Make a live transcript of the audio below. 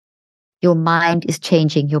your mind is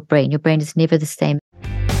changing your brain. Your brain is never the same.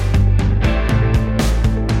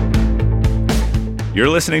 You're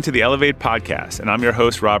listening to the Elevate Podcast, and I'm your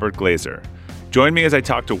host, Robert Glazer. Join me as I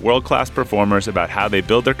talk to world-class performers about how they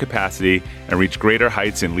build their capacity and reach greater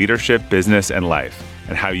heights in leadership, business, and life,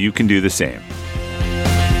 and how you can do the same.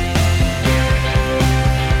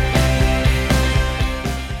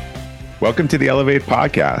 Welcome to the Elevate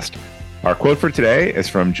Podcast. Our quote for today is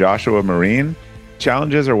from Joshua Marine.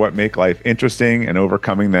 Challenges are what make life interesting, and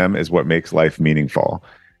overcoming them is what makes life meaningful.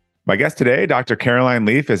 My guest today, Dr. Caroline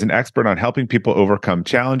Leaf, is an expert on helping people overcome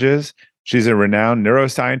challenges. She's a renowned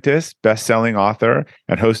neuroscientist, best-selling author,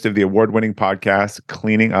 and host of the award-winning podcast,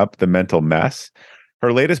 Cleaning Up the Mental Mess.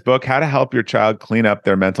 Her latest book, How to Help Your Child Clean Up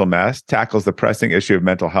Their Mental Mess, tackles the pressing issue of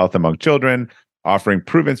mental health among children, offering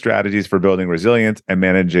proven strategies for building resilience and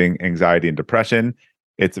managing anxiety and depression.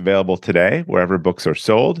 It's available today wherever books are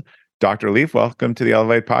sold. Dr. Leaf, welcome to the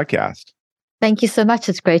Elevate Podcast. Thank you so much.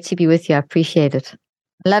 It's great to be with you. I appreciate it.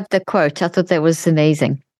 Love the quote. I thought that was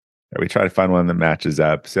amazing. We try to find one that matches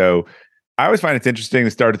up. So I always find it's interesting to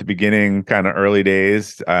start at the beginning, kind of early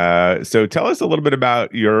days. So tell us a little bit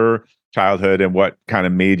about your childhood and what kind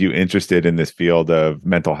of made you interested in this field of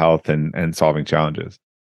mental health and solving challenges.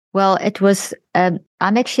 Well, it was, I'm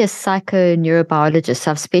actually a psychoneurobiologist.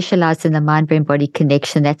 So I've specialized in the mind-brain-body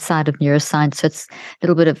connection, that side of neuroscience. So it's a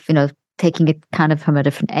little bit of, taking it kind of from a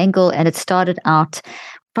different angle. And it started out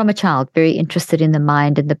from a child, very interested in the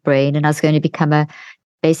mind and the brain. And I was going to become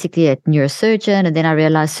basically a neurosurgeon. And then I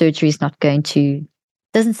realized surgery is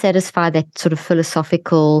doesn't satisfy that sort of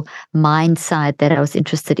philosophical mind side that I was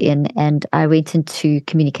interested in. And I went into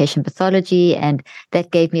communication pathology, and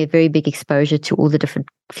that gave me a very big exposure to all the different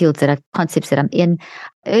concepts that I'm in.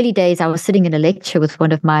 Early days, I was sitting in a lecture with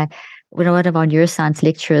one of our neuroscience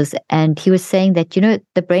lecturers, and he was saying that,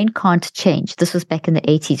 the brain can't change. This was back in the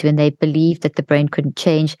 80s when they believed that the brain couldn't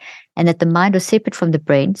change and that the mind was separate from the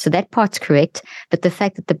brain. So that part's correct, but the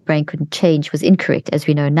fact that the brain couldn't change was incorrect, as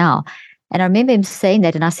we know now. And I remember him saying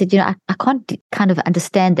that, and I said, I can't kind of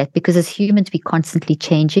understand that, because as humans, we're constantly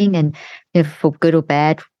changing, and for good or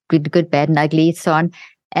bad, good, bad, and ugly, so on.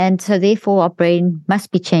 And so therefore our brain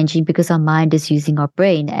must be changing because our mind is using our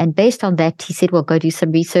brain. And based on that, he said, well, go do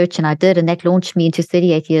some research. And I did. And that launched me into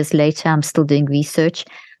 38 years later. I'm still doing research.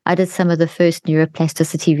 I did some of the first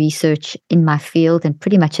neuroplasticity research in my field and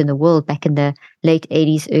pretty much in the world back in the late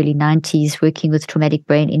 80s, early 90s, working with traumatic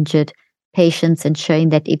brain injured patients and showing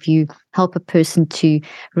that if you help a person to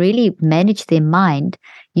really manage their mind,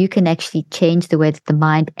 you can actually change the way that the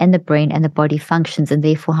mind and the brain and the body functions, and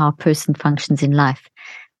therefore how a person functions in life.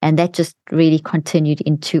 And that just really continued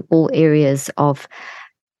into all areas of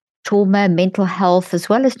trauma, mental health, as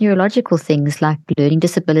well as neurological things like learning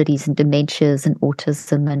disabilities and dementias and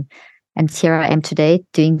autism. And here I am today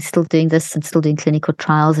still doing this and still doing clinical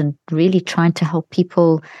trials and really trying to help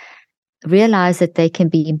people realize that they can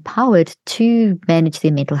be empowered to manage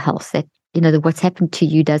their mental health, that, that what's happened to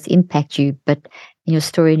you does impact you, but your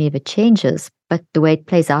story never changes. But the way it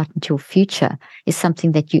plays out into your future is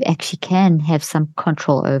something that you actually can have some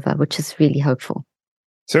control over, which is really hopeful.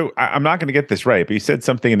 So I'm not going to get this right, but you said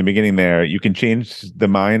something in the beginning there. You can change the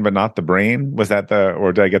mind, but not the brain. Was that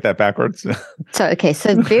or did I get that backwards? So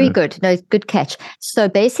very good. No, good catch. So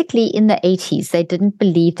basically in the 80s, they didn't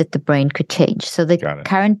believe that the brain could change. So the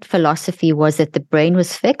current philosophy was that the brain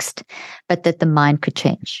was fixed, but that the mind could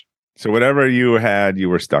change. So whatever you had, you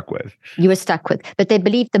were stuck with. But they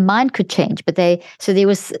believed the mind could change. So there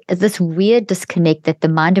was this weird disconnect that the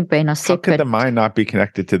mind and brain are separate. How could the mind not be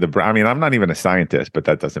connected to the brain? I mean, I'm not even a scientist, but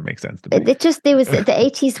that doesn't make sense to me. The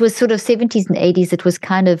 80s was sort of 70s and 80s. It was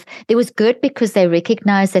it was good because they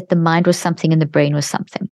recognized that the mind was something and the brain was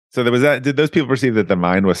something. So there was that. Did those people perceive that the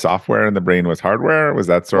mind was software and the brain was hardware? Was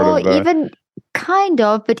that sort of? Even kind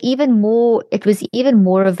of, but even more. It was even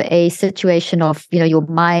more of a situation of your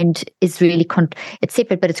mind is really it's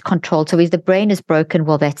separate, but it's controlled. So if the brain is broken,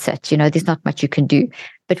 well, that's it. There's not much you can do.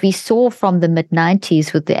 But we saw from the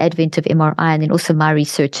mid-90s with the advent of MRI, and then also my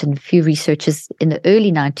research and a few researchers in the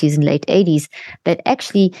early 90s and late 80s, that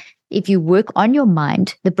actually, if you work on your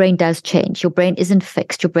mind, the brain does change. Your brain isn't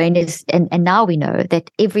fixed. Your brain is, and now we know that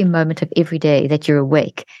every moment of every day that you're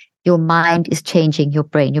awake, your mind is changing your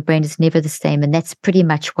brain. Your brain is never the same. And that's pretty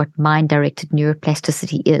much what mind-directed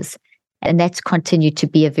neuroplasticity is. And that's continued to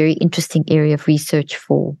be a very interesting area of research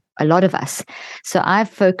for a lot of us. So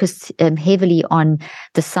I've focused heavily on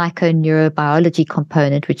the psychoneurobiology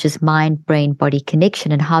component, which is mind, brain, body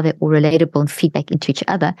connection, and how they're all relatable and feedback into each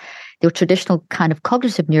other. Your traditional kind of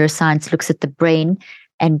cognitive neuroscience looks at the brain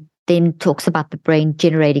and then talks about the brain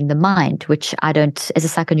generating the mind, which I don't, as a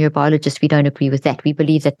psychoneurobiologist, we don't agree with that. We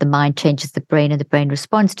believe that the mind changes the brain and the brain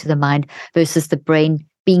responds to the mind versus the brain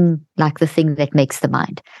being like the thing that makes the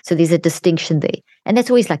mind. So there's a distinction there. And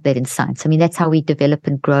that's always like that in science. I mean, that's how we develop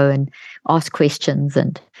and grow and ask questions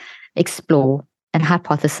and explore and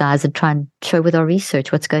hypothesize and try and show with our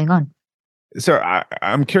research what's going on. So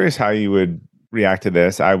I'm curious how you would react to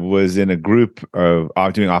this. I was in a group of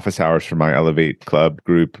doing office hours for my Elevate Club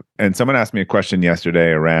group, and someone asked me a question yesterday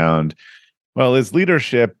around, well, is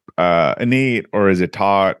leadership innate or is it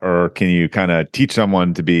taught, or can you kind of teach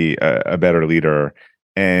someone to be a better leader?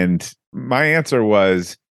 And my answer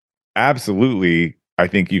was absolutely. I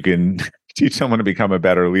think you can teach someone to become a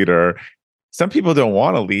better leader. Some people don't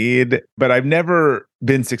want to lead, but I've never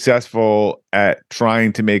been successful at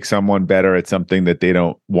trying to make someone better at something that they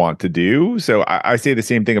don't want to do. So I say the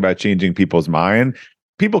same thing about changing people's mind.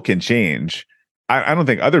 People can change. I don't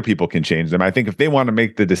think other people can change them. I think if they want to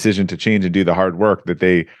make the decision to change and do the hard work, that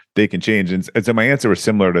they can change. And so my answer was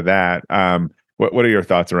similar to that. What are your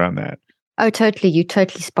thoughts around that? Oh, totally. You're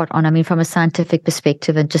totally spot on. I mean, from a scientific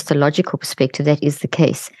perspective and just a logical perspective, that is the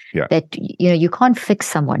case. Yeah. That, you can't fix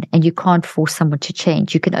someone and you can't force someone to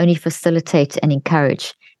change. You can only facilitate and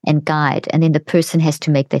encourage and guide. And then the person has to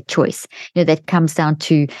make that choice. That comes down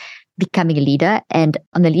to becoming a leader. And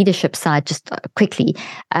on the leadership side, just quickly,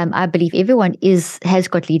 I believe everyone has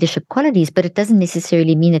got leadership qualities, but it doesn't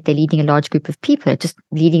necessarily mean that they're leading a large group of people. It's just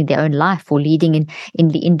leading their own life or leading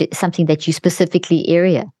in something that you specifically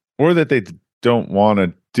area. Or that they don't want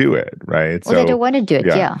to do it, right? Or they don't want to do it,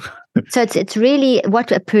 yeah. So it's really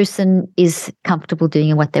what a person is comfortable doing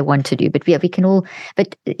and what they want to do. But we can all,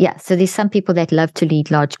 so there's some people that love to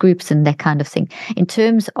lead large groups and that kind of thing. In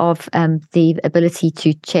terms of the ability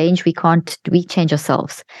to change, we change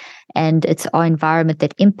ourselves. And it's our environment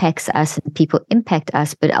that impacts us and people impact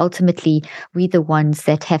us. But ultimately, we're the ones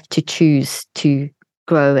that have to choose to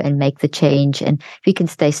grow and make the change, and we can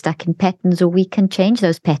stay stuck in patterns or we can change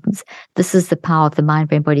those patterns. This is the power of the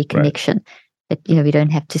mind-brain-body connection. Right. That we don't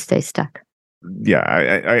have to stay stuck. Yeah,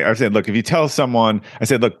 I said, look, if you tell someone, I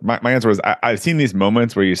said, look, my answer was, I've seen these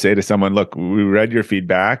moments where you say to someone, look, we read your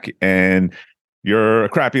feedback and you're a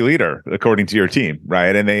crappy leader according to your team,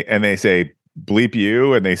 right? And they say, bleep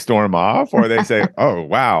you, and they storm off, or they say, oh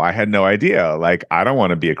wow, I had no idea. Like, I don't want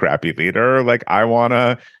to be a crappy leader. Like, I want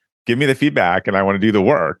to give me the feedback and I want to do the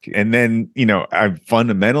work. And then, I've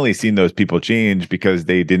fundamentally seen those people change because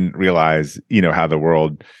they didn't realize, how the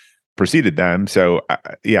world preceded them. So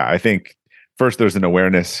I think first there's an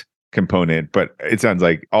awareness component, but it sounds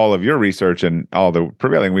like all of your research and all the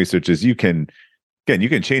prevailing research is you can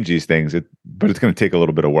change these things, but it's going to take a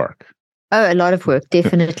little bit of work. Oh, a lot of work,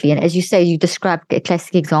 definitely. And as you say, you described a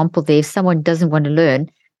classic example there. If someone doesn't want to learn,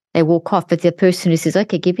 they walk off, but the person who says,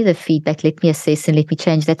 okay, give me the feedback, let me assess and let me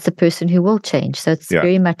change, that's the person who will change. So it's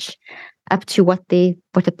very much up to what the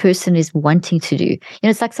person is wanting to do.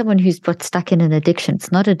 It's like someone who's got stuck in an addiction.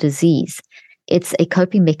 It's not a disease. It's a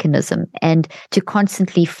coping mechanism. And to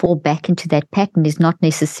constantly fall back into that pattern is not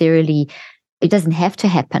necessarily, it doesn't have to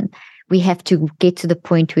happen. We have to get to the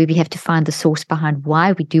point where we have to find the source behind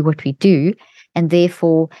why we do what we do. And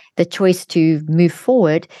therefore, the choice to move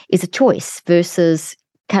forward is a choice versus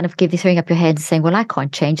kind of throwing up your hands and saying, well, I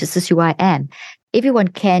can't change. This is who I am. Everyone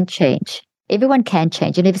can change. Everyone can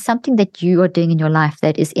change. And if it's something that you are doing in your life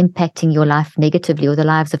that is impacting your life negatively or the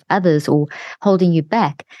lives of others or holding you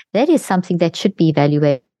back, that is something that should be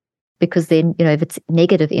evaluated, because then, if it's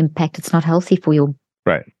negative impact, it's not healthy for you,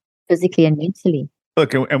 right, physically and mentally.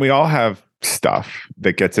 Look, and we all have stuff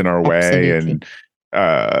that gets in our way, and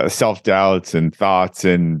self-doubts and thoughts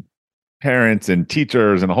and parents and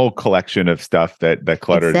teachers and a whole collection of stuff that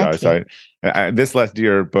clutters us. This last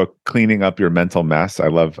year book, Cleaning Up Your Mental Mess. I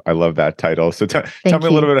love that title. So tell me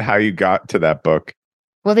a little bit of how you got to that book.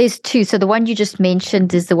 Well, there's two. So the one you just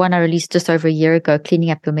mentioned is the one I released just over a year ago,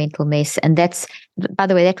 Cleaning Up Your Mental Mess. And that's, by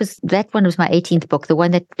the way, that one was my 18th book. The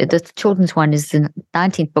one the children's one is the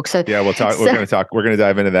 19th book. So yeah, we'll talk. We're going to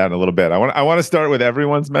dive into that in a little bit. I want to start with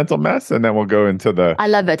everyone's mental mess, and then we'll go into the. I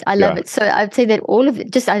love it. So I'd say that all of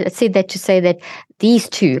it. I said that to say that these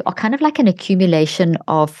two are kind of like an accumulation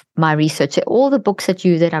of my research. So all the books that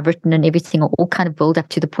I've written and everything are all kind of build up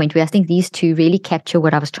to the point where I think these two really capture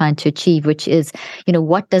what I was trying to achieve, which is,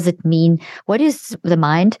 what does it mean? What is the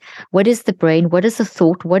mind? What is the brain? What is the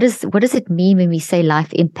thought? What does it mean when we say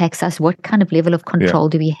life impacts us? What kind of level of control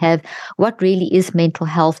do we have? What really is mental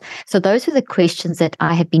health? So those are the questions that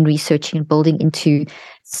I have been researching and building into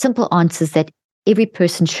simple answers that every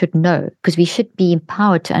person should know, because we should be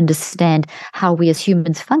empowered to understand how we as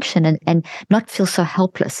humans function and not feel so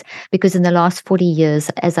helpless. Because in the last 40 years,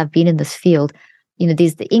 as I've been in this field,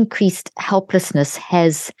 there's the increased helplessness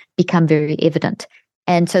has become very evident.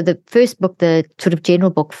 And so the first book, the sort of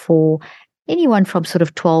general book for anyone from sort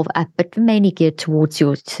of 12 up, but mainly geared towards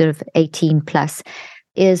your sort of 18 plus,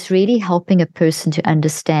 is really helping a person to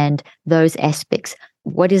understand those aspects.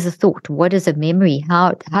 What is a thought? What is a memory?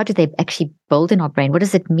 How do they actually build in our brain? What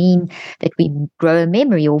does it mean that we grow a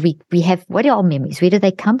memory, or we have, what are our memories? Where do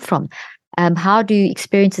they come from? How do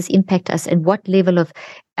experiences impact us? And what level of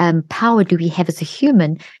power do we have as a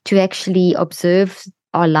human to actually observe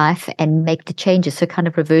our life and make the changes? So kind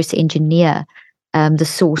of reverse engineer the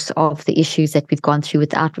source of the issues that we've gone through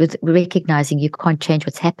with recognizing you can't change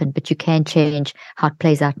what's happened, but you can change how it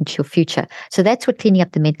plays out into your future. So that's what cleaning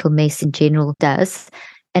up the mental mess in general does.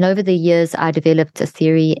 And over the years, I developed a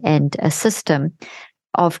theory and a system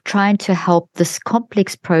of trying to help this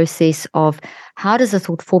complex process of how does a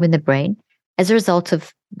thought form in the brain as a result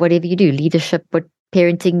of whatever you do, leadership, but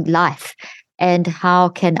parenting, life, and how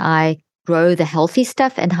can I grow the healthy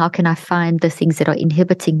stuff, and how can I find the things that are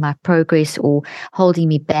inhibiting my progress or holding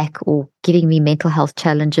me back or giving me mental health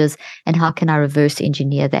challenges, and how can I reverse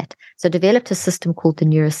engineer that? So I developed a system called the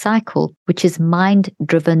neurocycle, which is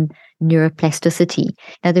mind-driven neuroplasticity.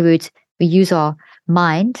 In other words, we use our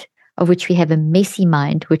mind, of which we have a messy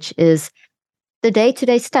mind, which is the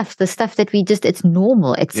day-to-day stuff, the stuff that it's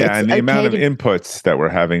normal. It's and the amount of inputs that we're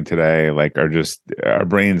having today, are just, our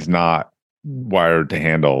brain's not wired to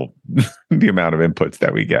handle the amount of inputs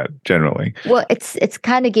that we get generally. Well, it's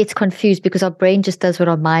kind of gets confused because our brain just does what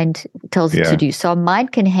our mind tells it to do. So our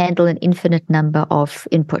mind can handle an infinite number of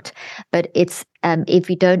input, but it's if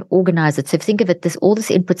we don't organize it. So if you think of it, all this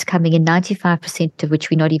input's coming in, 95% of which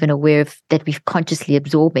we're not even aware of that we're consciously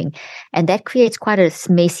absorbing, and that creates quite a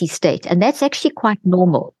messy state, and that's actually quite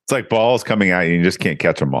normal. It's like balls coming at you, you just can't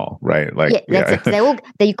catch them all, right? That's it.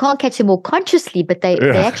 You can't catch them all consciously, but they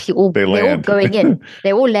actually all they're all going in.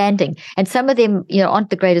 They're all landing, and some of them aren't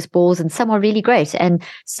the greatest balls, and some are really great, and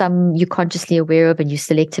some you're consciously aware of and you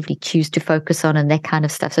selectively choose to focus on, and that kind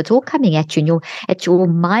of stuff. So it's all coming at you, and at your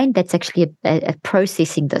mind that's actually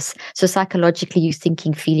processing this. So psychologically, you're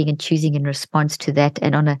thinking, feeling, and choosing in response to that.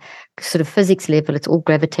 And on a sort of physics level, it's all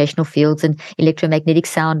gravitational fields and electromagnetic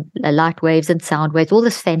sound, light waves and sound waves, all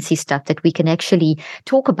this fancy stuff that we can actually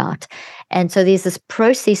talk about. And so there's this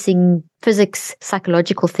processing physics,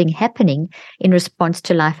 psychological thing happening in response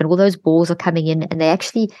to life. And all those balls are coming in, and they're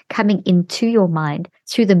actually coming into your mind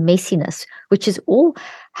through the messiness, which is all,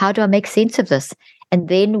 how do I make sense of this? And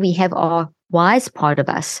then we have our wise part of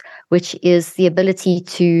us, which is the ability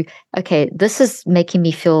to, okay, this is making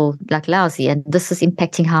me feel like lousy, and this is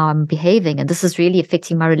impacting how I'm behaving, and this is really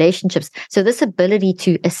affecting my relationships. So this ability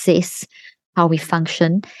to assess how we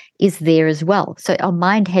function is there as well. So our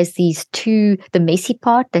mind has these two, the messy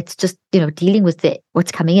part that's just, dealing with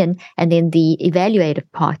what's coming in, and then the evaluative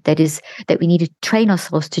part that we need to train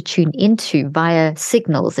ourselves to tune into via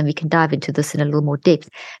signals. And we can dive into this in a little more depth.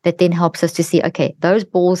 That then helps us to see, okay, those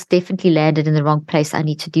balls definitely landed in the wrong place. I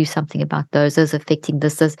need to do something about those. Those affecting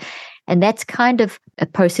this. And that's kind of a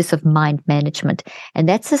process of mind management. And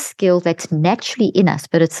that's a skill that's naturally in us,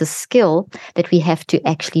 but it's a skill that we have to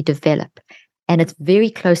actually develop. And it's very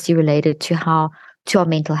closely related to our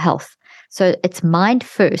mental health. So it's mind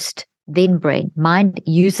first, then brain. Mind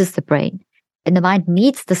uses the brain, and the mind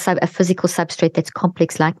needs a physical substrate that's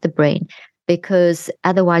complex like the brain, because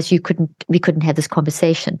otherwise we couldn't have this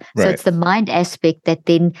conversation. Right. So it's the mind aspect that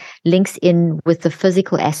then links in with the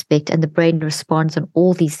physical aspect, and the brain responds on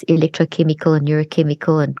all these electrochemical and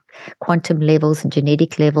neurochemical and quantum levels and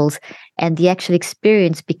genetic levels, and the actual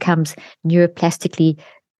experience becomes neuroplastically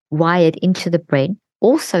wired into the brain,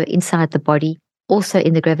 also inside the body, also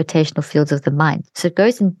in the gravitational fields of the mind. So it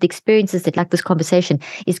goes in the experiences that, like this conversation,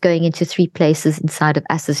 is going into three places inside of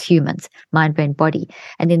us as humans: mind, brain, body.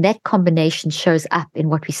 And then that combination shows up in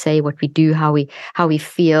what we say, what we do, how we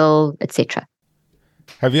feel, etc.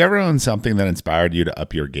 Have you ever owned something that inspired you to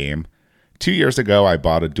up your game? 2 years ago, I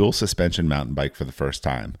bought a dual suspension mountain bike for the first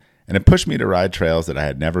time, and it pushed me to ride trails that I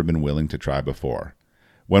had never been willing to try before.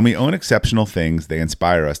 When we own exceptional things, they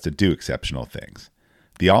inspire us to do exceptional things.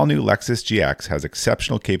 The all-new Lexus GX has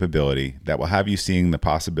exceptional capability that will have you seeing the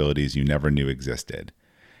possibilities you never knew existed.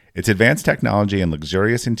 Its advanced technology and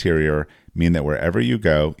luxurious interior mean that wherever you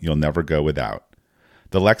go, you'll never go without.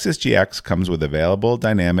 The Lexus GX comes with available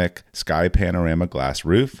dynamic sky panorama glass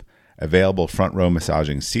roof, available front-row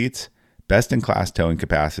massaging seats, best-in-class towing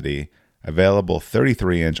capacity, available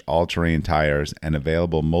 33-inch all-terrain tires, and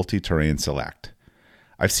available multi-terrain select.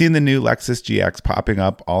 I've seen the new Lexus GX popping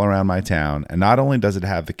up all around my town, and not only does it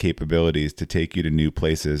have the capabilities to take you to new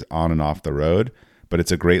places on and off the road, but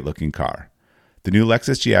it's a great looking car. The new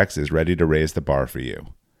Lexus GX is ready to raise the bar for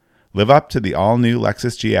you. Live up to the all-new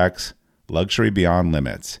Lexus GX, luxury beyond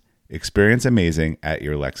limits. Experience amazing at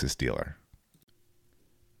your Lexus dealer.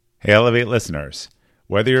 Hey, Elevate listeners.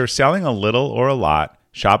 Whether you're selling a little or a lot,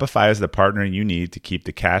 Shopify is the partner you need to keep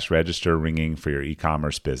the cash register ringing for your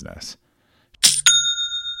e-commerce business.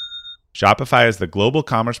 Shopify is the global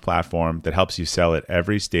commerce platform that helps you sell at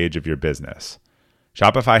every stage of your business.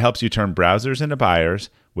 Shopify helps you turn browsers into buyers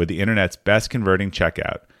with the internet's best converting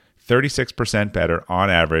checkout, 36% better on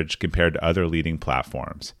average compared to other leading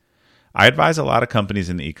platforms. I advise a lot of companies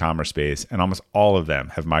in the e-commerce space, and almost all of them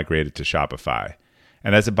have migrated to Shopify.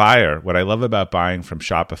 And as a buyer, what I love about buying from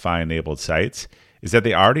Shopify-enabled sites is that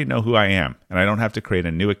they already know who I am, and I don't have to create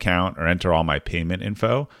a new account or enter all my payment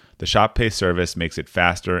info. The Shop Pay service makes it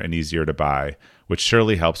faster and easier to buy, which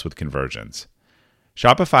surely helps with conversions.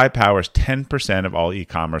 Shopify powers 10% of all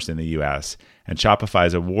e-commerce in the US, and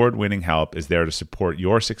Shopify's award-winning help is there to support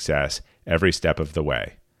your success every step of the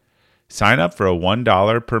way. Sign up for a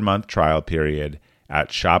 $1 per month trial period at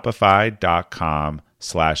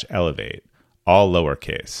shopify.com/elevate, all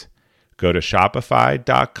lowercase. Go to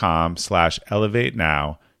shopify.com/elevate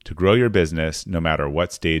now to grow your business no matter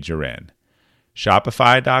what stage you're in.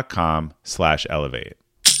 Shopify.com/elevate.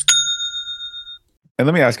 And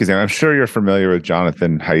let me ask you, Sam, I'm sure you're familiar with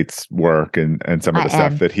Jonathan Haidt's work and some of the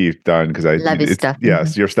stuff that he's done, because love his stuff.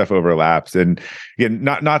 Yes, your stuff overlaps. And again,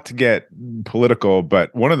 not to get political,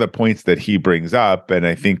 but one of the points that he brings up, and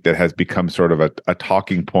I think that has become sort of a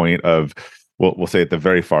talking point of, we'll say at the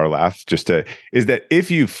very far left, is that if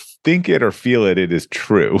you think it or feel it, it is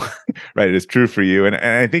true, right? It is true for you. And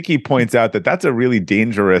I think he points out that that's a really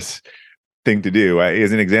dangerous thing to do.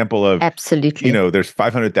 As an example of, absolutely, there's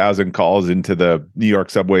 500,000 calls into the New York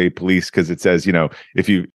subway police because it says, if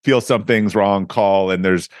you feel something's wrong, call, and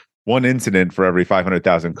there's one incident for every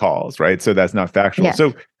 500,000 calls, right? So that's not factual. Yeah.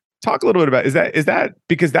 So talk a little bit about, is that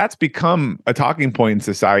because that's become a talking point in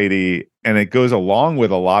society, and it goes along with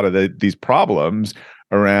a lot of these problems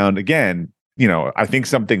around, again, I think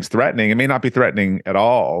something's threatening. It may not be threatening at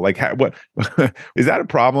all. Like, what is that a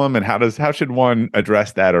problem, and how should one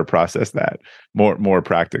address that or process that more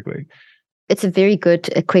practically? It's a very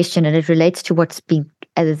good question, and it relates to what's been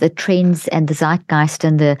the trends and the zeitgeist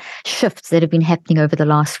and the shifts that have been happening over the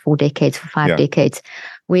last 5 decades,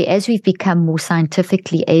 where as we've become more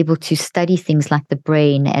scientifically able to study things like the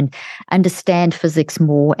brain and understand physics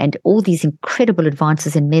more, and all these incredible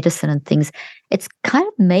advances in medicine and things, it's kind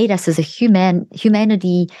of made us as a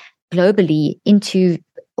humanity globally into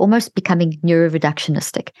almost becoming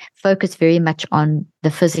neuroreductionistic, focused very much on the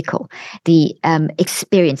physical, the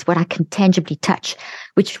experience, what I can tangibly touch,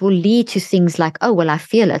 which will lead to things like, oh, well, I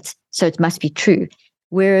feel it, so it must be true.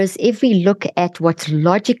 Whereas if we look at what's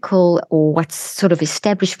logical or what's sort of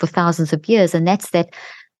established for thousands of years, and that's that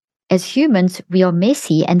as humans, we are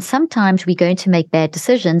messy, and sometimes we're going to make bad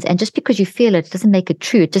decisions. And just because you feel it doesn't make it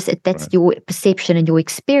true. That's right. Your perception and your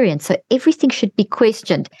experience. So everything should be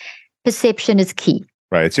questioned. Perception is key.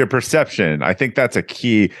 Right. It's your perception. I think that's a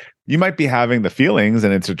key. You might be having the feelings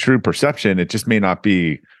and it's a true perception. It just may not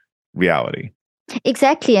be reality.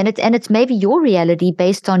 Exactly. And it's maybe your reality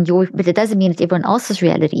based on but it doesn't mean it's everyone else's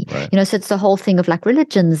reality. Right. So it's the whole thing of like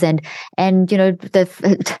religions and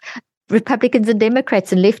the Republicans and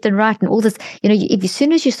Democrats and left and right and all this, as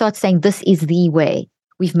soon as you start saying this is the way,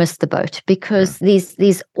 we've missed the boat, because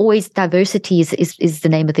there's always diversity is the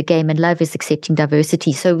name of the game, and love is accepting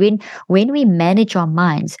diversity. So when we manage our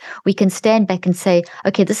minds, we can stand back and say,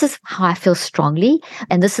 okay, this is how I feel strongly,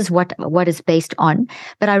 and this is what is based on.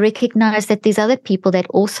 But I recognize that there's other people that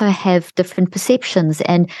also have different perceptions,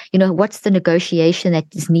 and what's the negotiation that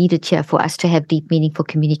is needed here for us to have deep, meaningful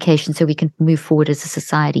communication so we can move forward as a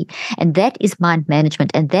society. And that is mind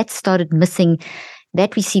management, and that started missing.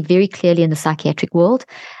 That we see very clearly in the psychiatric world,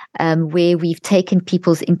 where we've taken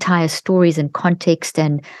people's entire stories and context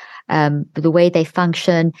and the way they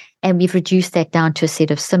function, and we've reduced that down to a set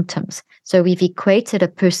of symptoms. So we've equated a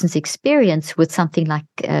person's experience with something like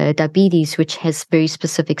diabetes, which has very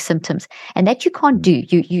specific symptoms, and that you can't do.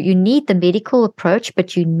 You need the medical approach,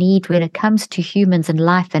 but you need, when it comes to humans and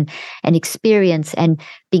life and experience and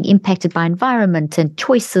being impacted by environment and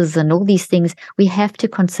choices and all these things, we have to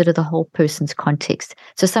consider the whole person's context.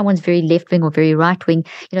 So someone's very left-wing or very right-wing,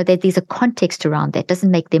 there's a context around that. It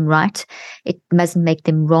doesn't make them right. It doesn't make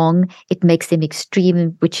them wrong. It makes them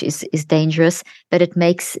extreme, which is dangerous, but it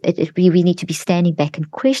makes it we need to be standing back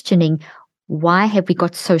and questioning why have we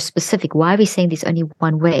got so specific? Why are we saying there's only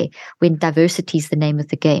one way when diversity is the name of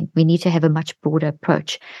the game? We need to have a much broader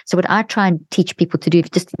approach. So what I try and teach people to do,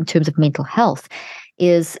 just in terms of mental health,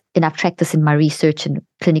 is, and I've tracked this in my research and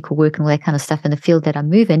clinical work and all that kind of stuff in the field that I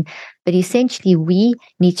move in, but essentially we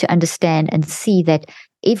need to understand and see that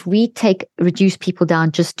if we reduce people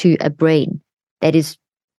down just to a brain that is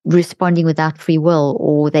responding without free will,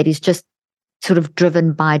 or that is just sort of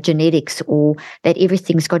driven by genetics, or that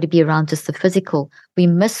everything's got to be around just the physical, we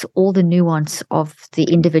miss all the nuance of the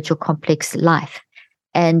individual complex life.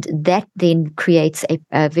 And that then creates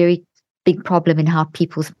a very big problem in how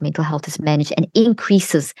people's mental health is managed, and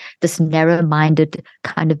increases this narrow-minded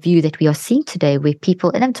kind of view that we are seeing today, where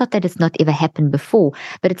people, and it's not that it's not ever happened before,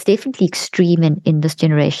 but it's definitely extreme in this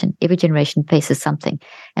generation. Every generation faces something.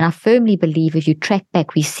 And I firmly believe if you track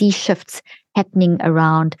back, we see shifts happening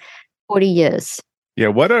around 40 years. Yeah.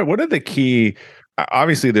 What are the key,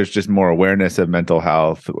 obviously there's just more awareness of mental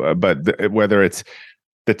health, but whether it's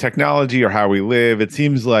the technology or how we live, it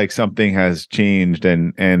seems like something has changed.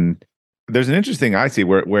 And there's an interesting I see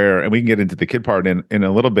where, and we can get into the kid part in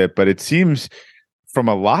a little bit, but it seems from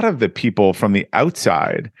a lot of the people from the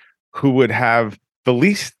outside who would have the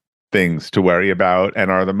least things to worry about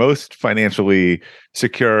and are the most financially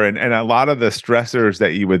secure, and a lot of the stressors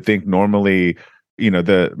that you would think normally,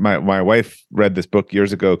 my wife read this book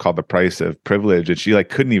years ago called The Price of Privilege, and she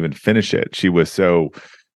couldn't even finish it. She was so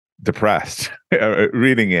depressed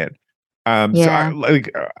reading it. So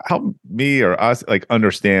help me or us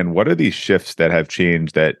understand, what are these shifts that have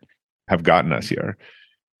changed that have gotten us here?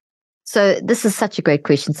 So this is such a great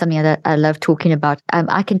question, something that I love talking about.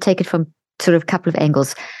 I can take it from sort of a couple of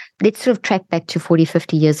angles. Let's sort of track back to 40,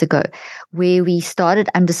 50 years ago, where we started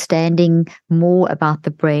understanding more about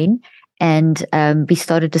the brain. And we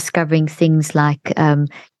started discovering things like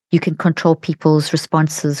you can control people's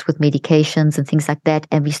responses with medications and things like that.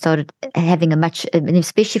 And we started having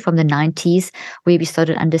especially from the 90s, where we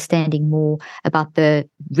started understanding more about the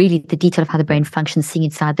detail of how the brain functions, seeing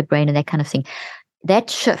inside the brain and that kind of thing.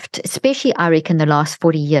 That shift, especially I reckon the last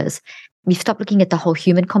 40 years, we've stopped looking at the whole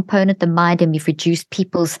human component, the mind, and we've reduced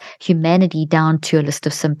people's humanity down to a list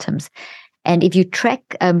of symptoms. And if you track,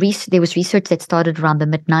 there was research that started around the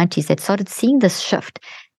mid-90s that started seeing this shift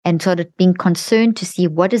and started being concerned to see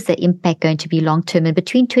what is the impact going to be long-term. And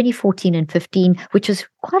between 2014 and 15, which was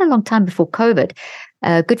quite a long time before COVID,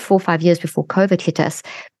 a good 4 or 5 years before COVID hit us,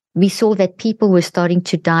 we saw that people were starting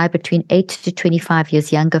to die between 8 to 25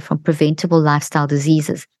 years younger from preventable lifestyle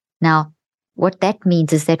diseases. Now, what that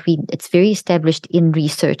means is that it's very established in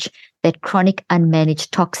research that chronic, unmanaged,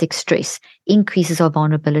 toxic stress increases our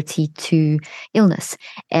vulnerability to illness.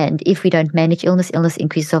 And if we don't manage illness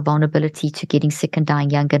increases our vulnerability to getting sick and dying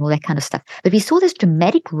younger and all that kind of stuff. But we saw this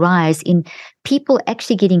dramatic rise in people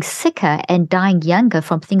actually getting sicker and dying younger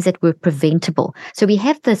from things that were preventable. So we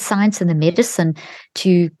have the science and the medicine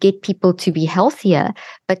to get people to be healthier,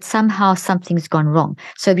 but somehow something's gone wrong.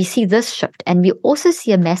 So we see this shift. And we also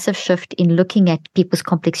see a massive shift in looking at people's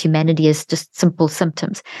complex humanity as just simple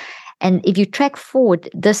symptoms. And if you track forward,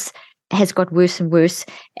 this has got worse and worse.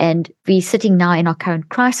 And we're sitting now in our current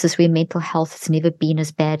crisis where mental health has never been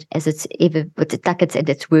as bad as it's ever, but it's at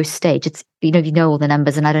its worst stage. It's, you know all the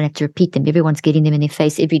numbers and I don't have to repeat them. Everyone's getting them in their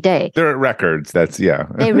face every day. They're records. They're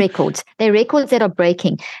records. They're records that are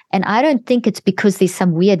breaking. And I don't think it's because there's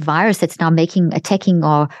some weird virus that's now attacking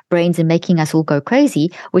our brains and making us all go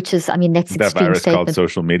crazy, which is, that's that extreme virus statement. called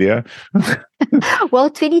social media. Well,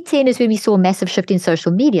 2010 is when we saw a massive shift in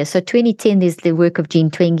social media. So 2010, there's the work of Jean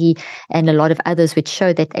Twenge and a lot of others which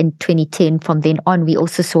show that in 2010, from then on, we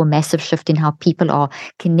also saw a massive shift in how people are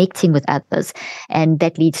connecting with others. And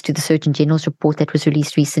that leads to the Surgeon General's report that was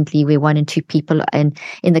released recently, where 1 in 2 people in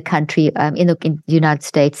the country, in the United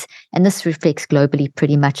States, and this reflects globally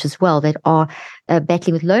pretty much as well, that are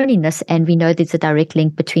battling with loneliness. And we know there's a direct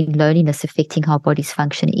link between loneliness affecting how bodies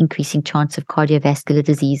function, increasing chance of cardiovascular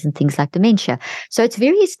disease and things like dementia. So it's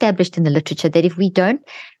very established in the literature that if we don't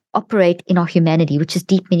operate in our humanity, which is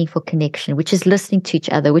deep, meaningful connection, which is listening to each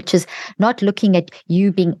other, which is not looking at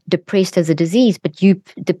you being depressed as a disease, but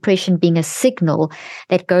depression being a signal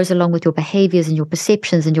that goes along with your behaviors and your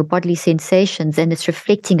perceptions and your bodily sensations, and it's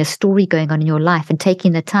reflecting a story going on in your life, and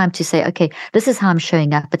taking the time to say, okay, this is how I'm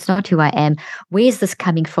showing up. It's not who I am. Where's this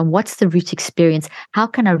coming from? What's the root experience? How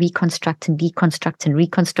can I reconstruct and deconstruct and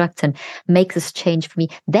reconstruct and make this change for me?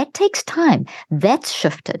 That takes time. That's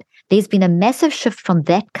shifted. There's been a massive shift from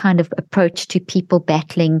that kind of approach to people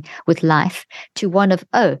battling with life to one of,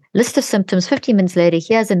 list of symptoms, 15 minutes later,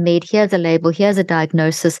 here's a med, here's a label, here's a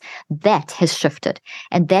diagnosis. That has shifted,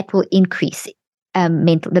 and that will increase.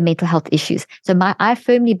 the mental health issues. So I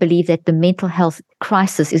firmly believe that the mental health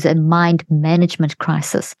crisis is a mind management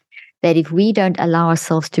crisis. That if we don't allow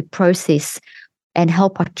ourselves to process and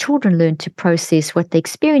help our children learn to process what they're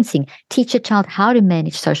experiencing, teach a child how to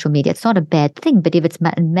manage social media. It's not a bad thing, but if it's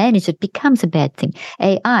managed, it becomes a bad thing.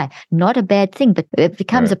 AI, not a bad thing, but it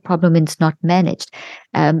becomes a problem when it's not managed.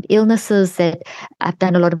 Illnesses that I've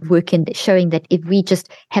done a lot of work in showing that if we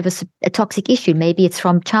just have a toxic issue, maybe it's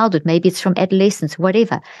from childhood, maybe it's from adolescence,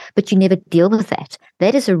 whatever, but you never deal with that.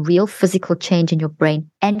 That is a real physical change in your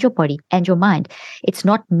brain and your body and your mind. It's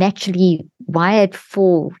not naturally wired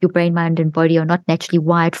for your brain, mind, and body are not naturally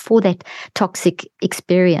wired for that toxic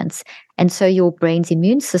experience. And so your brain's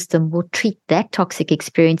immune system will treat that toxic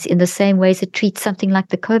experience in the same way as it treats something like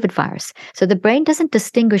the COVID virus. So the brain doesn't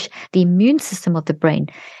distinguish, the immune system of the brain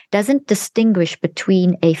doesn't distinguish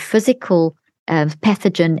between a physical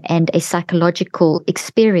pathogen and a psychological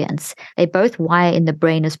experience. They both wire in the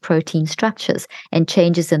brain as protein structures and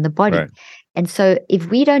changes in the body. Right. And so if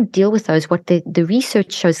we don't deal with those, what the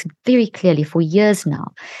research shows very clearly for years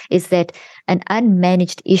now is that an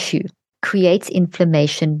unmanaged issue creates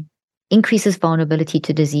inflammation, increases vulnerability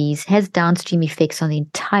to disease, has downstream effects on the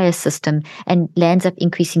entire system, and lands up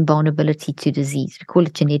increasing vulnerability to disease. We call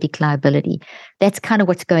it genetic liability. That's kind of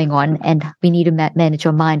what's going on, and we need to manage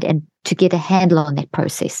our mind and to get a handle on that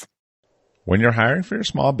process. When you're hiring for your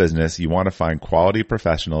small business, you want to find quality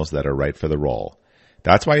professionals that are right for the role.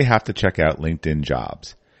 That's why you have to check out LinkedIn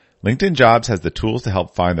Jobs. LinkedIn Jobs has the tools to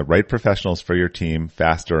help find the right professionals for your team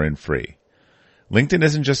faster and free. LinkedIn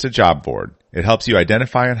isn't just a job board. It helps you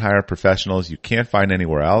identify and hire professionals you can't find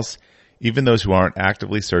anywhere else, even those who aren't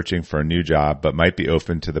actively searching for a new job but might be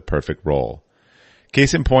open to the perfect role.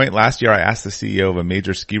 Case in point, last year I asked the CEO of a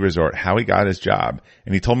major ski resort how he got his job,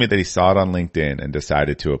 and he told me that he saw it on LinkedIn and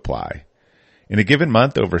decided to apply. In a given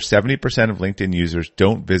month, over 70% of LinkedIn users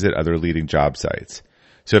don't visit other leading job sites.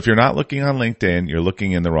 So if you're not looking on LinkedIn, you're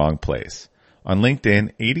looking in the wrong place. On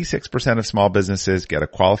LinkedIn, 86% of small businesses get a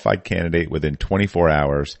qualified candidate within 24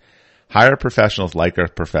 hours. Hire professionals like a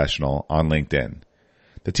professional on LinkedIn.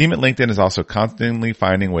 The team at LinkedIn is also constantly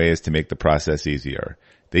finding ways to make the process easier.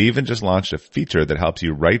 They even just launched a feature that helps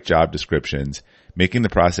you write job descriptions, making the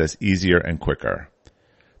process easier and quicker.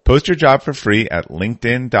 Post your job for free at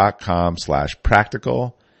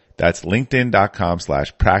linkedin.com/practical. That's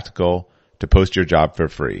linkedin.com/practical to post your job for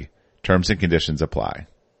free. Terms and conditions apply.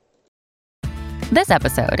 This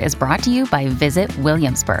episode is brought to you by Visit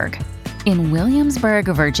Williamsburg. In Williamsburg,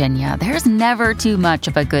 Virginia, there's never too much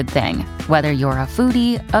of a good thing. Whether you're a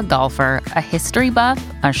foodie, a golfer, a history buff,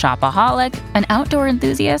 a shopaholic, an outdoor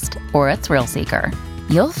enthusiast, or a thrill seeker,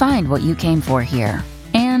 you'll find what you came for here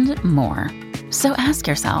and more. So ask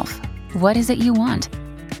yourself, what is it you want?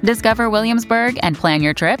 Discover Williamsburg and plan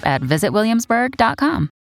your trip at visitwilliamsburg.com.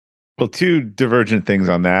 Well, two divergent things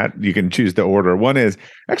on that. You can choose the order. One is,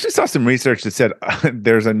 I actually saw some research that said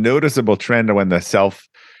there's a noticeable trend when the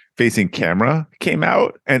self-facing camera came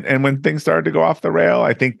out and when things started to go off the rail.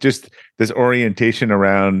 I think just this orientation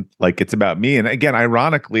around like it's about me. And again,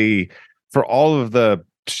 ironically, for all of the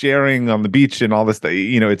sharing on the beach and all this,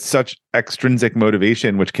 it's such extrinsic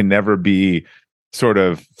motivation, which can never be sort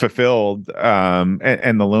of fulfilled,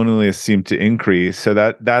 and the loneliness seemed to increase. So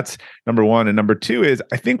that's number one. And number two is,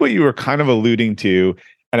 I think what you were kind of alluding to,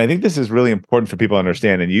 and I think this is really important for people to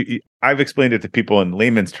understand, and I've explained it to people in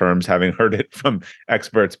layman's terms, having heard it from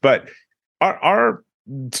experts, but our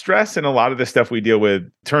stress and a lot of the stuff we deal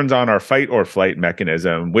with turns on our fight or flight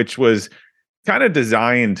mechanism, which was kind of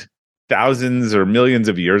designed thousands or millions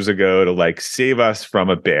of years ago to like save us from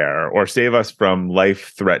a bear or save us from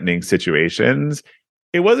life-threatening situations.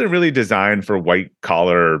 It wasn't really designed for white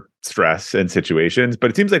collar stress and situations, but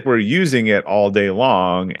it seems like we're using it all day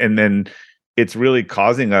long. And then it's really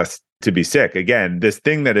causing us to be sick. Again, this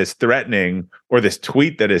thing that is threatening, or this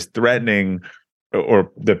tweet that is threatening,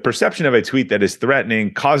 or the perception of a tweet that is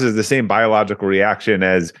threatening causes the same biological reaction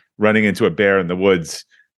as running into a bear in the woods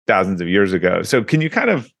thousands of years ago. So can you kind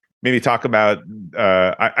of maybe talk about,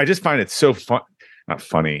 I just find it so not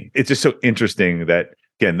funny. It's just so interesting that,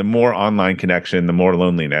 again, the more online connection, the more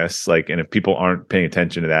loneliness, and if people aren't paying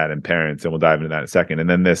attention to that, and parents, and we'll dive into that in a second. And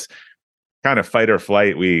then this kind of fight or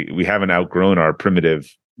flight, we haven't outgrown our primitive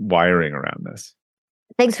wiring around this.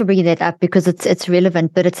 Thanks for bringing that up, because it's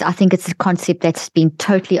relevant, but I think it's a concept that's been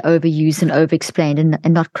totally overused and overexplained and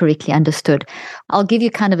not correctly understood. I'll give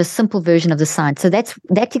you kind of a simple version of the science. So that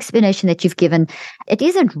explanation that you've given, it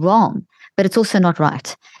isn't wrong, but it's also not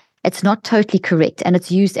right. It's not totally correct, and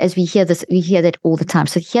it's used as we hear that all the time.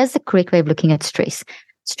 So here's the correct way of looking at stress.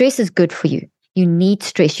 Stress is good for you. You need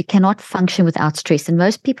stress. You cannot function without stress. And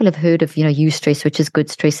most people have heard of, eustress, which is good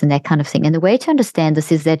stress and that kind of thing. And the way to understand this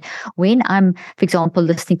is that when I'm, for example,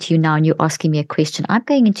 listening to you now and you're asking me a question, I'm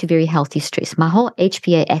going into very healthy stress. My whole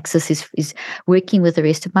HPA axis is working with the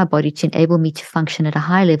rest of my body to enable me to function at a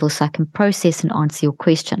high level so I can process and answer your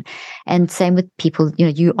question. And same with people,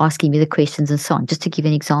 you asking me the questions and so on, just to give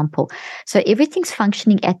an example. So everything's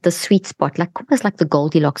functioning at the sweet spot, almost like the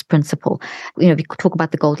Goldilocks principle. We talk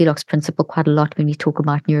about the Goldilocks principle quite a lot when we talk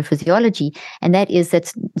about neurophysiology, and that is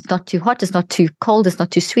that it's not too hot, it's not too cold, it's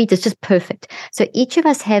not too sweet, it's just perfect. So each of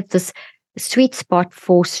us have this sweet spot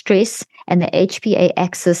for stress and the HPA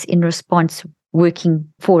axis in response working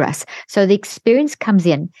for us. So the experience comes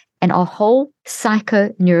in and our whole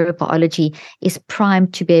psychoneurobiology is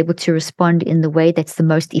primed to be able to respond in the way that's the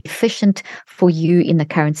most efficient for you in the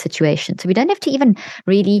current situation. So we don't have to even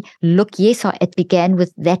really look, yes, it began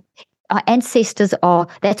with that. Our ancestors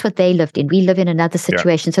that's what they lived in. We live in another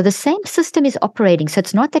situation. Yeah. So the same system is operating. So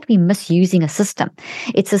it's not that we're misusing a system.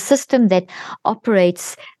 It's a system that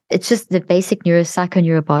operates. It's just the basic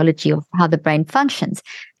psychoneurobiology of how the brain functions.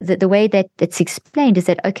 The way that it's explained is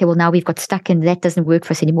that, okay, well, now we've got stuck and that doesn't work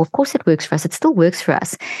for us anymore. Of course it works for us. It still works for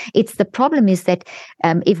us. It's the problem is that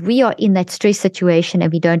if we are in that stress situation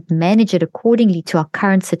and we don't manage it accordingly to our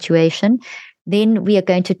current situation, then we are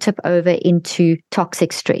going to tip over into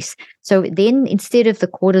toxic stress. So then instead of the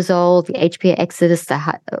cortisol, the HPA axis,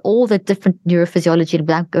 all the different neurophysiology,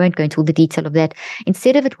 I won't go into all the detail of that,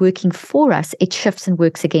 instead of it working for us, it shifts and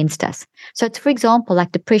works against us. So it's, for example,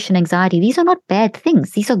 like depression, anxiety, these are not bad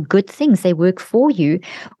things. These are good things. They work for you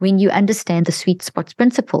when you understand the sweet spots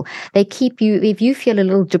principle. They keep you, if you feel a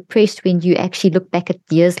little depressed when you actually look back at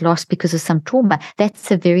years lost because of some trauma, that's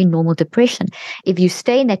a very normal depression. If you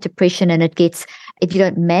stay in that depression and if you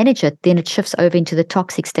don't manage it, then it shifts over into the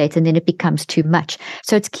toxic state and then it becomes too much.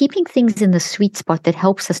 So it's keeping things in the sweet spot that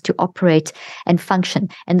helps us to operate and function.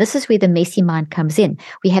 And this is where the messy mind comes in.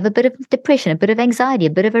 We have a bit of depression, a bit of anxiety,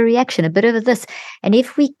 a bit of a reaction, a bit of this. And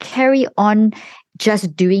if we carry on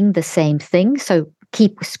just doing the same thing, so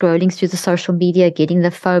keep scrolling through the social media, getting the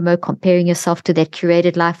FOMO, comparing yourself to that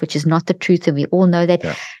curated life, which is not the truth. And we all know that.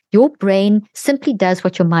 Yeah. Your brain simply does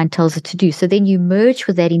what your mind tells it to do. So then you merge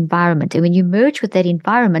with that environment. And when you merge with that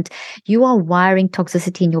environment, you are wiring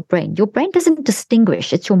toxicity in your brain. Your brain doesn't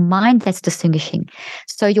distinguish. It's your mind that's distinguishing.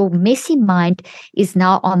 So your messy mind is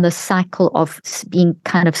now on the cycle of being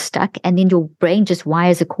kind of stuck. And then your brain just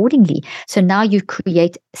wires accordingly. So now you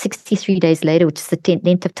create 63 days later, which is the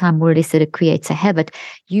length of time more or less that it creates a habit.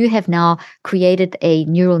 You have now created a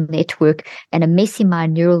neural network and a messy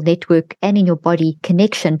mind neural network and in your body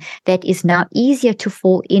connection that is now easier to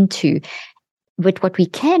fall into. But what we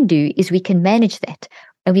can do is we can manage that.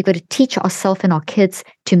 And we've got to teach ourselves and our kids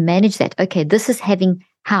to manage that. Okay, this is having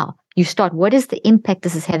how? You start, what is the impact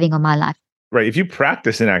this is having on my life? Right. If you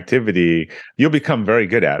practice an activity, you'll become very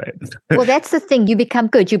good at it. Well, that's the thing. You become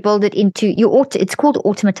good. You build it into it's called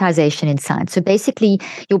automatization in science. So basically,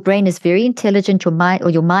 your brain is very intelligent. Your mind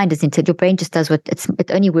is intelligent. Your brain just does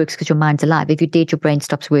it only works because your mind's alive. If you're dead, your brain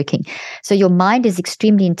stops working. So your mind is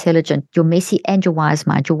extremely intelligent. Your messy and your wise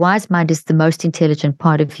mind. Your wise mind is the most intelligent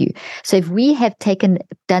part of you. So if we have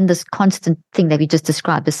done this constant thing that we just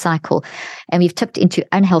described, the cycle, and we've tipped into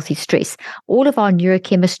unhealthy stress, all of our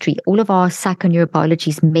neurochemistry, all of our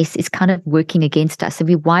psychoneurobiology's mess is kind of working against us. And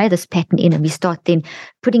we wire this pattern in and we start then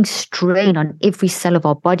putting strain on every cell of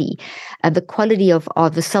our body. The quality of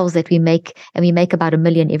the cells that we make, and we make about 1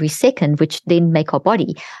 million every second, which then make our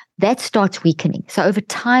body, that starts weakening. So over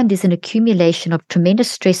time, there's an accumulation of tremendous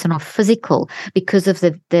stress on our physical because of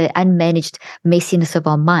the unmanaged messiness of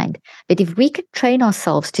our mind. But if we could train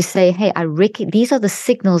ourselves to say, hey, these are the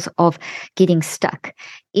signals of getting stuck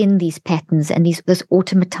in these patterns and this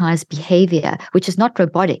automatized behavior, which is not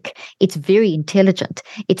robotic. It's very intelligent.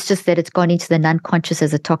 It's just that it's gone into the non-conscious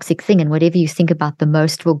as a toxic thing, and whatever you think about the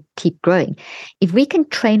most will keep growing. If we can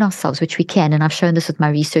train ourselves, which we can, and I've shown this with my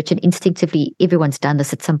research, and instinctively everyone's done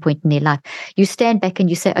this at some point in their life, you stand back and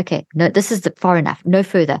you say, okay, no, this is far enough, no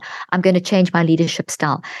further. I'm going to change my leadership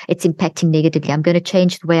style. It's impacting negatively. I'm going to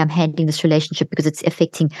change the way I'm handling this relationship because it's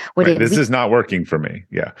affecting whatever. Right, this is not working for me.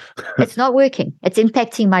 Yeah. It's not working. It's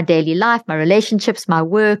impacting my daily life, my relationships, my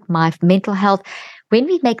work, my mental health. When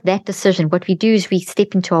we make that decision, what we do is we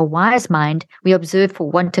step into our wise mind. We observe, for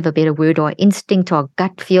want of a better word, our instinct, our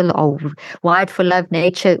gut feel, our wired for love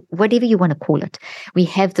nature, whatever you want to call it. We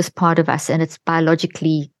have this part of us, and it's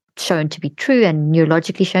biologically shown to be true and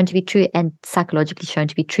neurologically shown to be true and psychologically shown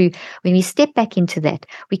to be true. When we step back into that,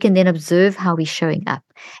 we can then observe how we're showing up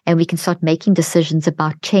and we can start making decisions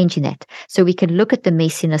about changing that. So we can look at the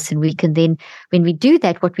messiness and we can then, when we do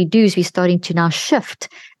that, what we do is we're starting to now shift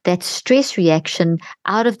that stress reaction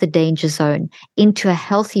out of the danger zone into a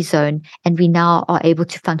healthy zone, and we now are able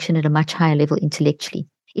to function at a much higher level intellectually.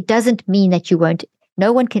 It doesn't mean that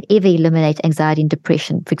no one can ever eliminate anxiety and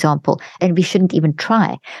depression, for example, and we shouldn't even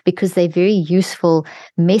try, because they're very useful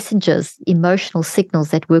messengers, emotional signals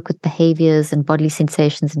that work with behaviors and bodily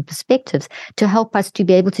sensations and perspectives to help us to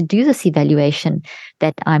be able to do this evaluation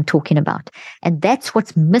that I'm talking about. And that's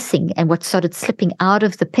what's missing and what started slipping out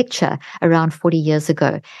of the picture around 40 years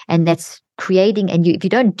ago. And that's creating, and if you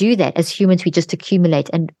don't do that, as humans, we just accumulate,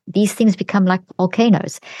 and these things become like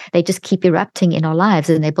volcanoes. They just keep erupting in our lives,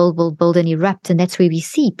 and they build and erupt. And that's where we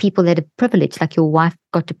see people that are privileged, like your wife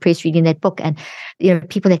got depressed reading that book, and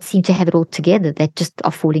people that seem to have it all together that just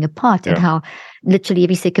are falling apart, and how literally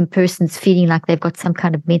every second person's feeling like they've got some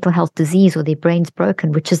kind of mental health disease or their brain's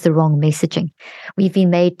broken, which is the wrong messaging. We've been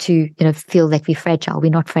made to feel that we're fragile. We're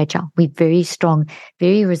not fragile. We're very strong,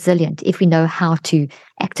 very resilient if we know how to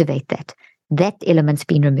activate that. That element's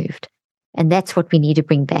been removed. And that's what we need to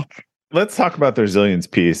bring back. Let's talk about the resilience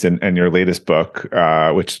piece and your latest book,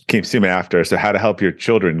 which came soon after. So, How to Help Your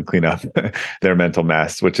Children Clean Up Their Mental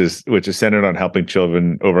Mess, which is centered on helping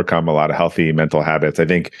children overcome a lot of healthy mental habits. I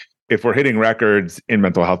think if we're hitting records in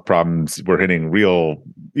mental health problems, we're hitting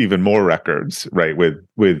even more records, right? With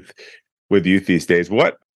youth these days.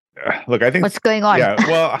 I think what's going on? Yeah,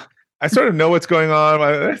 well, I sort of know what's going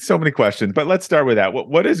on. So many questions, but let's start with that.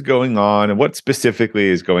 What is going on, and what specifically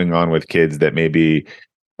is going on with kids that may be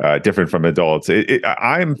different from adults?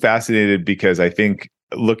 I'm fascinated because I think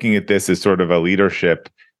looking at this as sort of a leadership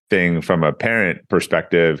thing from a parent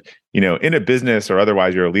perspective, in a business or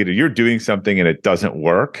otherwise, you're a leader, you're doing something and it doesn't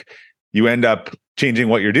work. You end up changing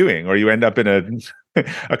what you're doing, or you end up in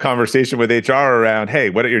a conversation with HR around, hey,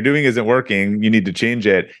 what you're doing isn't working. You need to change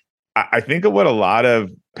it. I think of what a lot of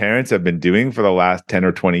parents have been doing for the last 10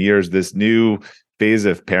 or 20 years, this new phase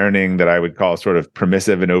of parenting that I would call sort of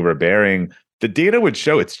permissive and overbearing. The data would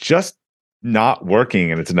show it's just not working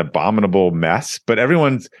and it's an abominable mess, but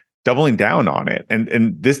everyone's doubling down on it.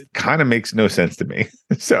 And this kind of makes no sense to me.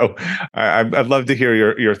 So I'd love to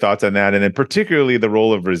hear your thoughts on that. And then particularly the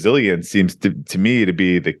role of resilience seems to me to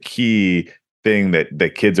be the key thing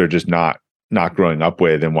that kids are just not growing up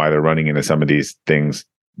with, and why they're running into some of these things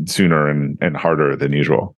sooner and harder than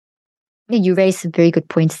usual. You raised some very good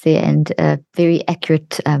points there, and very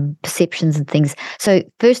accurate perceptions and things. So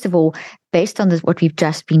first of all, based on what we've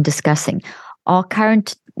just been discussing, our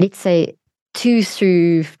current, let's say, 2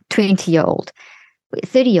 through 20-year-old,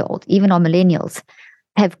 30-year-old, even our millennials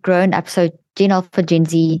have grown up. So Gen Alpha, Gen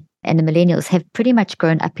Z, and the millennials have pretty much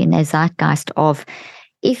grown up in a zeitgeist of,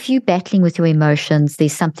 if you're battling with your emotions,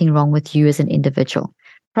 there's something wrong with you as an individual.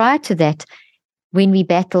 Prior to that, when we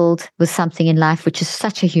battled with something in life, which is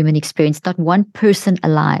such a human experience, not one person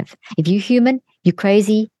alive. If you're human, you're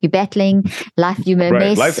crazy, you're battling, you're a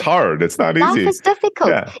mess. Life's hard. It's not easy. Life is difficult.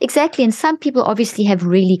 Yeah. Exactly. And some people obviously have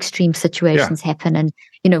really extreme situations happen, and,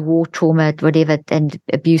 war, trauma, whatever, and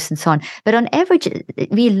abuse and so on. But on average,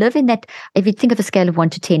 we live in that, if you think of a scale of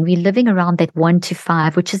 1 to 10, we're living around that 1 to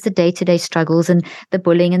 5, which is the day-to-day struggles and the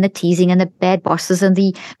bullying and the teasing and the bad bosses and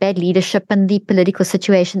the bad leadership and the political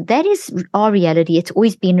situation. That is our reality. It's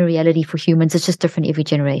always been a reality for humans. It's just different every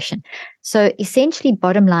generation. So essentially,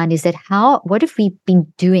 bottom line is that what have we been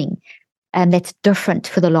doing that's different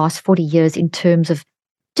for the last 40 years in terms of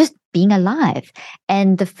just being alive?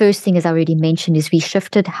 And the first thing, as I already mentioned, is we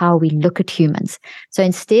shifted how we look at humans. So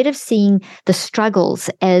instead of seeing the struggles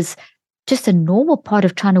as just a normal part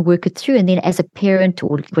of trying to work it through, and then as a parent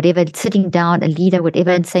or whatever, sitting down, a leader,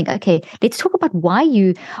 whatever, and saying, okay, let's talk about why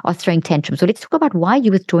you are throwing tantrums, or let's talk about why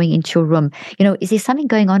you're withdrawing into your room. Is there something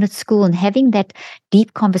going on at school? And having that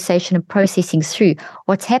deep conversation and processing through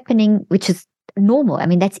what's happening, which is normal. I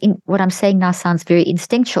mean, that's in what I'm saying now sounds very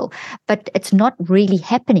instinctual, but it's not really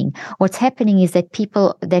happening. What's happening is that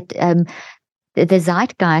people that the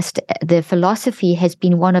zeitgeist, the philosophy has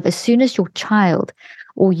been one of, as soon as your child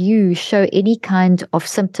or you show any kind of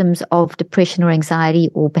symptoms of depression or anxiety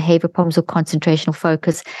or behavior problems or concentration or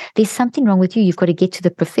focus, there's something wrong with you. You've got to get to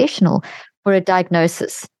the professional for a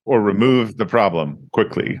diagnosis. Or remove the problem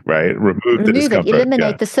quickly, right? Remove the discomfort.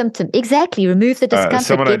 Eliminate the symptom. Exactly. Remove the discomfort.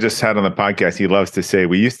 Someone I just had on the podcast, he loves to say,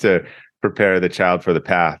 we used to prepare the child for the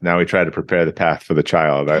path. Now we try to prepare the path for the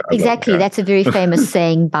child. Exactly. That's a very famous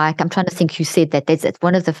saying by, I'm trying to think who said that.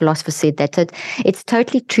 One of the philosophers said that. It's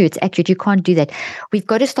totally true. It's accurate. You can't do that. We've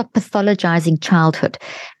got to stop pathologizing childhood.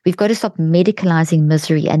 We've got to stop medicalizing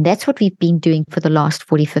misery. And that's what we've been doing for the last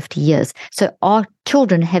 40, 50 years. So our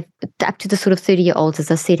children have, up to the sort of 30-year-olds,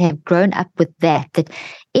 as I said, have grown up with that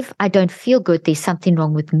if I don't feel good, there's something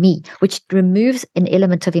wrong with me, which removes an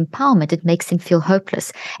element of empowerment. It makes them feel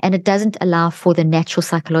hopeless. And it doesn't allow for the natural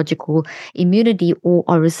psychological immunity or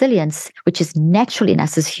resilience, which is natural in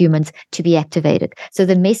us as humans, to be activated. So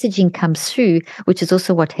the messaging comes through, which is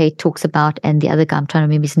also what Haidt talks about, and the other guy, I'm trying to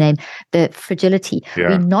remember his name, the fragility.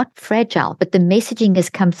 Yeah. We're not fragile, but the messaging has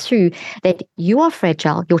come through that you are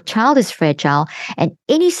fragile, your child is fragile, and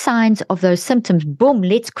any signs of those symptoms, boom,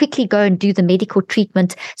 let's quickly go and do the medical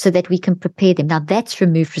treatment so that we can prepare them. Now that's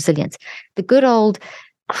removed resilience. The good old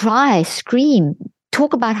cry, scream,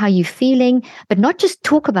 talk about how you're feeling, but not just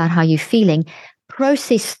talk about how you're feeling,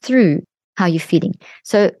 process through how you're feeling.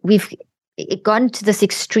 So we've gone to this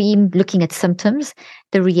extreme looking at symptoms.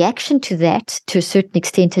 The reaction to that, to a certain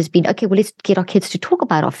extent, has been, okay, well, let's get our kids to talk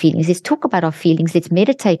about our feelings. Let's talk about our feelings. Let's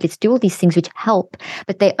meditate. Let's do all these things which help,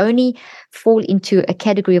 but they only fall into a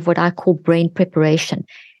category of what I call brain preparation.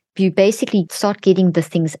 You basically start getting the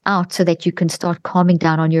things out so that you can start calming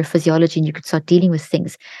down on your physiology and you can start dealing with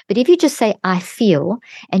things. But if you just say, I feel,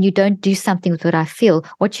 and you don't do something with what I feel,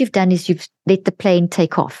 what you've done is you've let the plane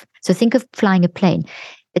take off. So think of flying a plane.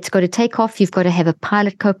 It's got to take off. You've got to have a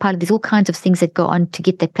pilot, co-pilot. There's all kinds of things that go on to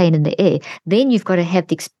get that plane in the air. Then you've got to have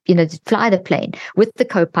to fly the plane with the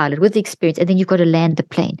co-pilot, with the experience, and then you've got to land the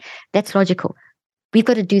plane. That's logical. We've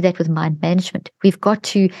got to do that with mind management. We've got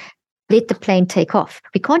to let the plane take off.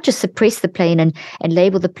 We can't just suppress the plane and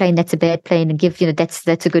label the plane that's a bad plane and give, that's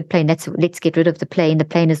a good plane. Let's get rid of the plane. The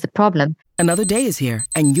plane is the problem. Another day is here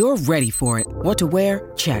and you're ready for it. What to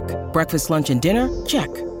wear? Check. Breakfast, lunch, and dinner? Check.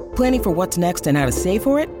 Planning for what's next and how to save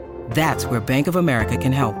for it? That's where Bank of America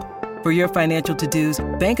can help. For your financial to-dos,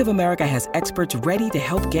 Bank of America has experts ready to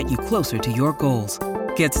help get you closer to your goals.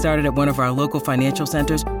 Get started at one of our local financial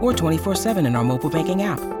centers or 24/7 in our mobile banking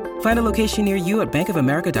app. Find a location near you at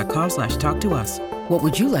bankofamerica.com/talktous. What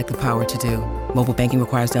would you like the power to do? Mobile banking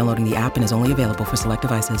requires downloading the app and is only available for select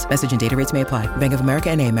devices. Message and data rates may apply. Bank of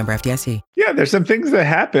America NA, member FDIC. Yeah, there's some things that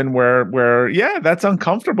happen where yeah, that's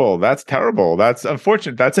uncomfortable. That's terrible. That's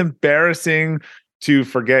unfortunate. That's embarrassing to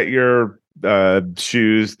forget your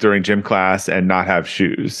shoes during gym class and not have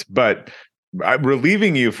shoes. But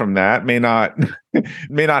relieving you from that may not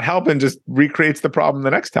help and just recreates the problem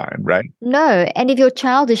the next time, right? No. And if your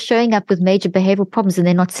child is showing up with major behavioral problems and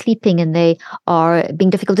they're not sleeping and they are being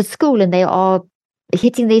difficult at school and they are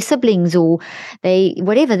hitting their siblings or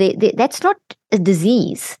that's not a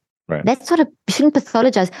disease. Right. That's not you shouldn't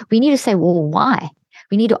pathologize. We need to say, well, why?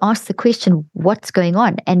 We need to ask the question, what's going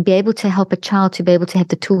on, and be able to help a child to be able to have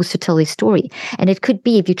the tools to tell their story. And it could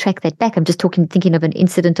be, if you track that back, I'm just thinking of an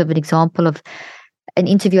incident, of an example of an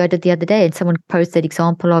interview I did the other day, and someone posed that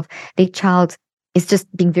example of their child is just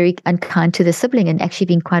being very unkind to their sibling and actually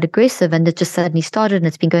being quite aggressive, and it just suddenly started and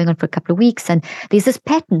it's been going on for a couple of weeks, and there's this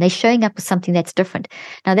pattern. They're showing up with something that's different.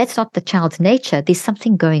 Now, that's not the child's nature. There's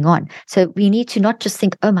something going on. So we need to not just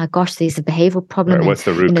think, oh my gosh, there's a behavioral problem. Right, what's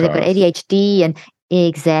the root cause? They've got ADHD and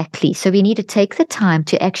exactly. So we need to take the time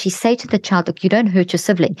to actually say to the child, look, you don't hurt your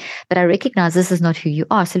sibling, but I recognize this is not who you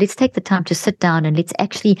are. So let's take the time to sit down and let's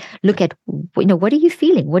actually look at, what are you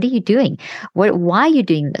feeling? What are you doing? Why are you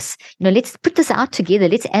doing this? Let's put this out together.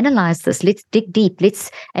 Let's analyze this. Let's dig deep. Let's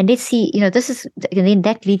see, this is, and then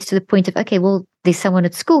that leads to the point of, okay, well, there's someone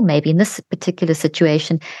at school, maybe in this particular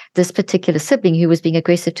situation, this particular sibling who was being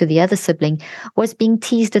aggressive to the other sibling was being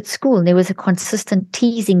teased at school. And there was a consistent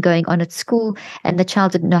teasing going on at school. And the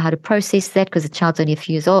child didn't know how to process that because the child's only a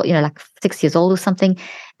few years old, like 6 years old or something.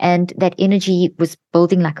 And that energy was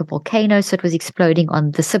building like a volcano. So it was exploding on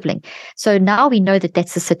the sibling. So now we know that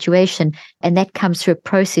that's the situation. And that comes through a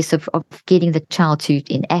process of getting the child to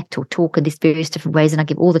enact or talk in these various different ways. And I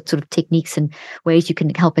give all the sort of techniques and ways you can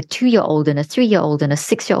help a 2-year-old and a 3-year-old and a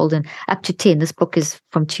 6-year-old and up to 10. This book is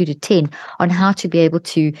from 2 to 10 on how to be able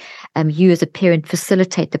to, you as a parent,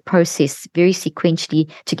 facilitate the process very sequentially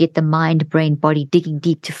to get the mind, brain, body digging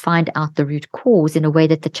deep to find out the root cause in a way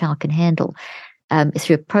that the child can handle.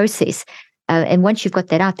 Through a process. And once you've got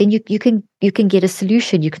that out, then you can get a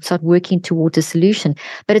solution. You can start working towards a solution.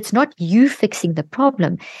 But it's not you fixing the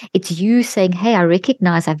problem. It's you saying, hey, I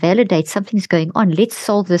recognize, I validate something's going on. Let's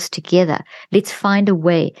solve this together. Let's find a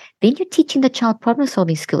way. Then you're teaching the child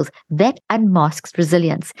problem-solving skills. That unmasks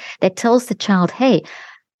resilience. That tells the child, hey,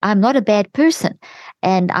 I'm not a bad person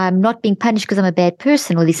and I'm not being punished because I'm a bad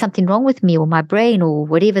person or there's something wrong with me or my brain or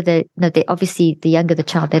whatever. They obviously, the younger the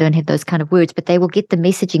child, they don't have those kind of words, but they will get the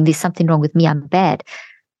messaging, there's something wrong with me, I'm bad.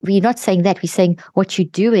 We're not saying that. We're saying what you're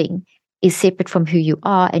doing is separate from who you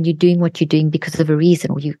are, and you're doing what you're doing because of a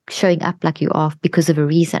reason, or you're showing up like you are because of a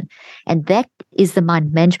reason. And that is the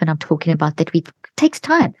mind management I'm talking about, that takes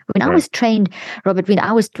time. When I was trained, Robert, when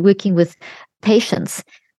I was working with patients,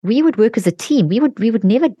 we would work as a team. We would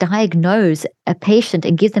never diagnose a patient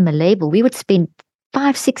and give them a label. We would spend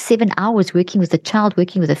 5, 6, 7 hours working with the child,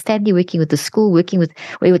 working with the family, working with the school, working with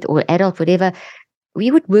or adult, whatever. We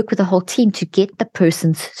would work with the whole team to get the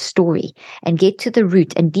person's story and get to the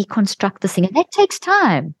root and deconstruct the thing. And that takes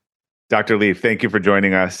time. Dr. Leaf, thank you for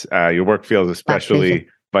joining us. Your work feels especially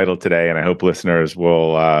vital today, and I hope listeners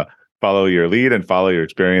will follow your lead and follow your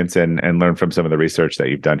experience and learn from some of the research that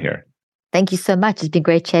you've done here. Thank you so much. It's been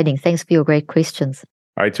great chatting. Thanks for your great questions.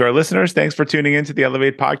 All right, to our listeners, thanks for tuning into the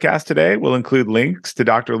Elevate podcast today. We'll include links to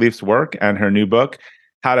Dr. Leaf's work and her new book,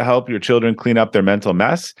 How to Help Your Children Clean Up Their Mental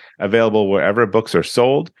Mess, available wherever books are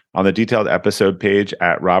sold, on the detailed episode page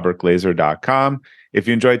at robertglazer.com. If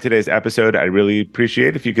you enjoyed today's episode, I'd really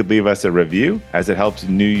appreciate if you could leave us a review, as it helps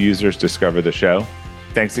new users discover the show.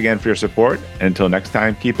 Thanks again for your support. And until next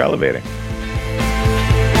time, keep elevating.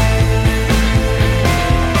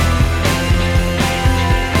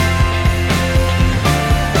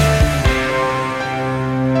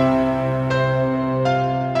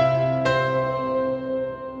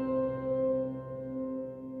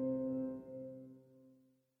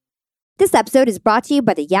 This episode is brought to you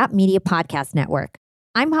by the Yap Media Podcast Network.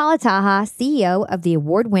 I'm Hala Taha, CEO of the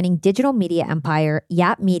award-winning digital media empire,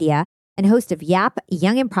 Yap Media, and host of Yap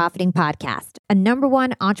Young and Profiting Podcast, a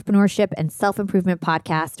 #1 entrepreneurship and self-improvement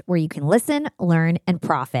podcast where you can listen, learn, and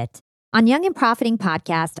profit. On Young and Profiting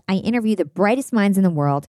Podcast, I interview the brightest minds in the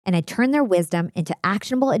world, and I turn their wisdom into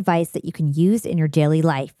actionable advice that you can use in your daily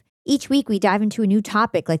life. Each week, we dive into a new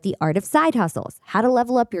topic like the art of side hustles, how to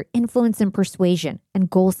level up your influence and persuasion, and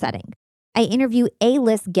goal setting. I interview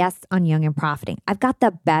A-list guests on Young and Profiting. I've got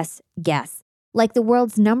the best guests, like the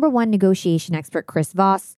world's #1 negotiation expert, Chris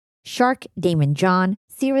Voss, Shark Damon John,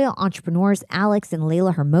 serial entrepreneurs Alex and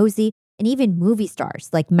Layla Hermosi, and even movie stars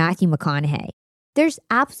like Matthew McConaughey. There's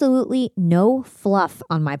absolutely no fluff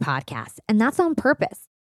on my podcast, and that's on purpose.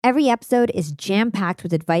 Every episode is jam-packed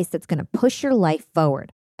with advice that's going to push your life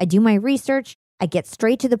forward. I do my research, I get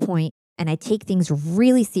straight to the point, and I take things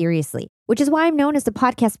really seriously, which is why I'm known as the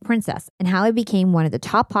podcast princess and how I became one of the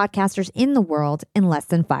top podcasters in the world in less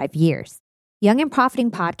than 5 years. Young and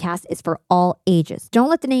Profiting Podcast is for all ages. Don't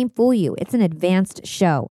let the name fool you. It's an advanced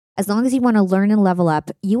show. As long as you want to learn and level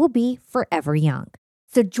up, you will be forever young.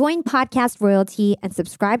 So join Podcast Royalty and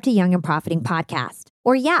subscribe to Young and Profiting Podcast,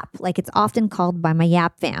 or YAP, like it's often called by my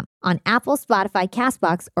YAP fam, on Apple, Spotify,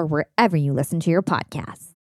 CastBox, or wherever you listen to your podcasts.